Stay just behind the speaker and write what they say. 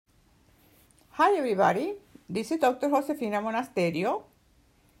Hi, everybody. This is Dr. Josefina Monasterio.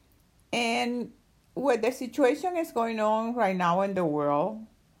 And with the situation is going on right now in the world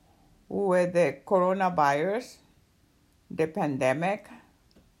with the coronavirus, the pandemic,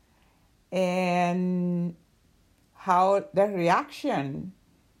 and how the reaction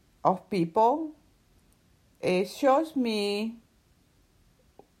of people, it shows me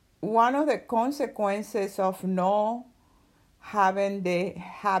one of the consequences of not having the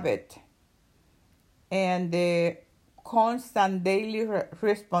habit and the constant daily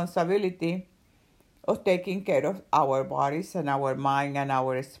responsibility of taking care of our bodies and our mind and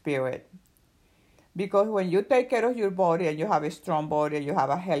our spirit. Because when you take care of your body and you have a strong body, you have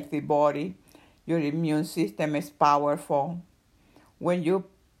a healthy body, your immune system is powerful. When you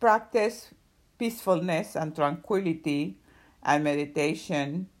practice peacefulness and tranquility and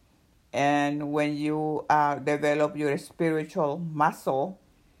meditation, and when you develop your spiritual muscle,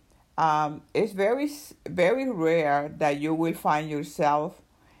 it's very rare that you will find yourself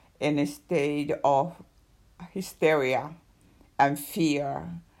in a state of hysteria and fear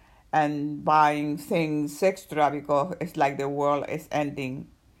and buying things extra because it's like the world is ending.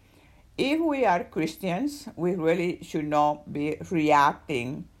 If we are Christians, we really should not be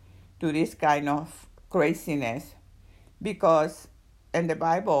reacting to this kind of craziness, because in the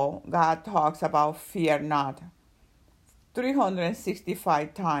Bible, God talks about fear not.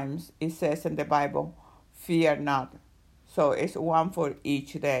 365 times it says in the Bible, fear not. So it's one for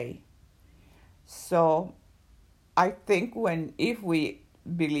each day. So I think if we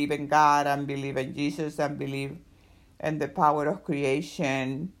believe in God and believe in Jesus and believe in the power of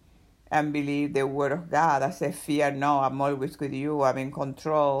creation and believe the word of God, I say, fear no, I'm always with you, I'm in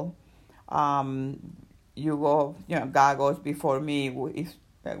control. God goes before me. If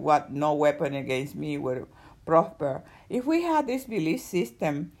no weapon against me will prosper. If we had this belief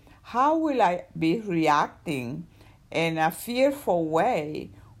system, how will I be reacting in a fearful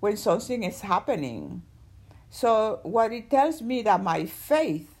way when something is happening? So what it tells me that my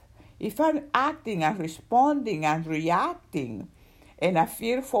faith, if I'm acting and responding and reacting in a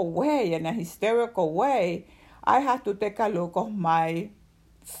fearful way, in a hysterical way, I have to take a look at my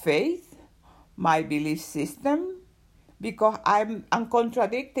faith, my belief system, because I'm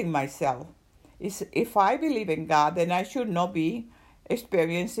contradicting myself. If I believe in God, then I should not be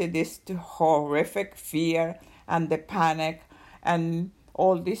experiencing this horrific fear and the panic and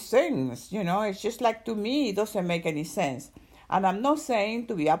all these things. It's just like, to me, it doesn't make any sense. And I'm not saying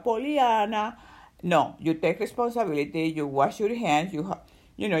to be a Pollyanna. No, you take responsibility, you wash your hands, you have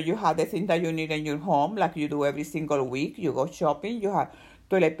the things that you need in your home, like you do every single week. You go shopping, you have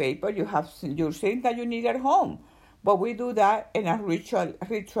toilet paper, you have your things that you need at home. But we do that in a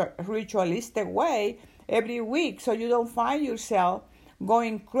ritualistic way every week, so you don't find yourself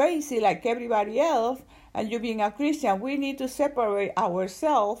going crazy like everybody else and you being a Christian. We need to separate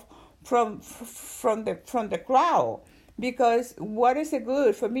ourselves from the crowd. Because what is it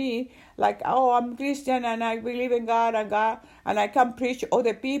good for me? Like, oh, I'm Christian and I believe in God and I can preach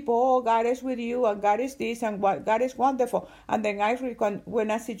other people. Oh, God is with you and God is this and God is wonderful. And then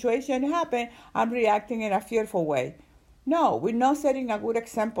when a situation happens, I'm reacting in a fearful way. No, we're not setting a good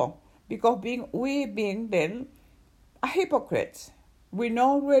example, because we being then hypocrites. We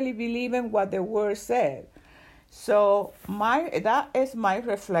don't really believe in what the word said. So that is my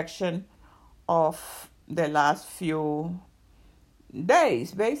reflection of the last few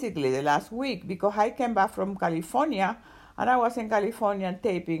days, basically the last week, because I came back from California and I was in California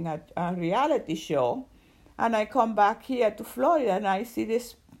taping a reality show, and I come back here to Florida and I see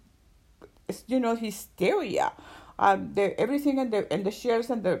this, hysteria. Everything in the shares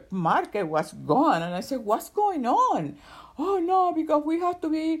and the market was gone, and I said, what's going on? Oh no, because we have to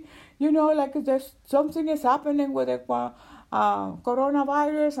be, like there's something is happening with the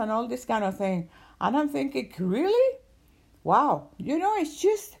coronavirus and all this kind of thing. And I'm thinking, really? Wow. It's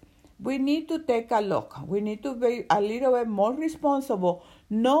just, we need to take a look. We need to be a little bit more responsible,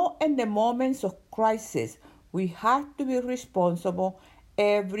 not in the moments of crisis. We have to be responsible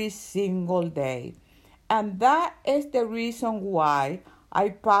every single day. And that is the reason why I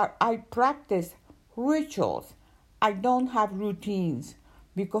practice rituals. I don't have routines,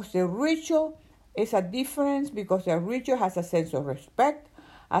 because the ritual is a difference, because the ritual has a sense of respect,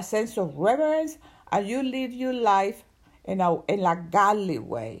 a sense of reverence, and you live your life in a godly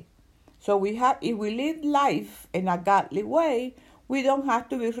way. So if we live life in a godly way, we don't have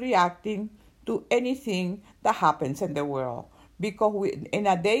to be reacting to anything that happens in the world, because in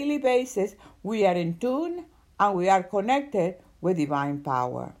a daily basis, we are in tune and we are connected with divine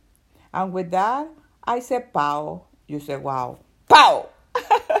power. And with that, I say pow, you say wow. Pow!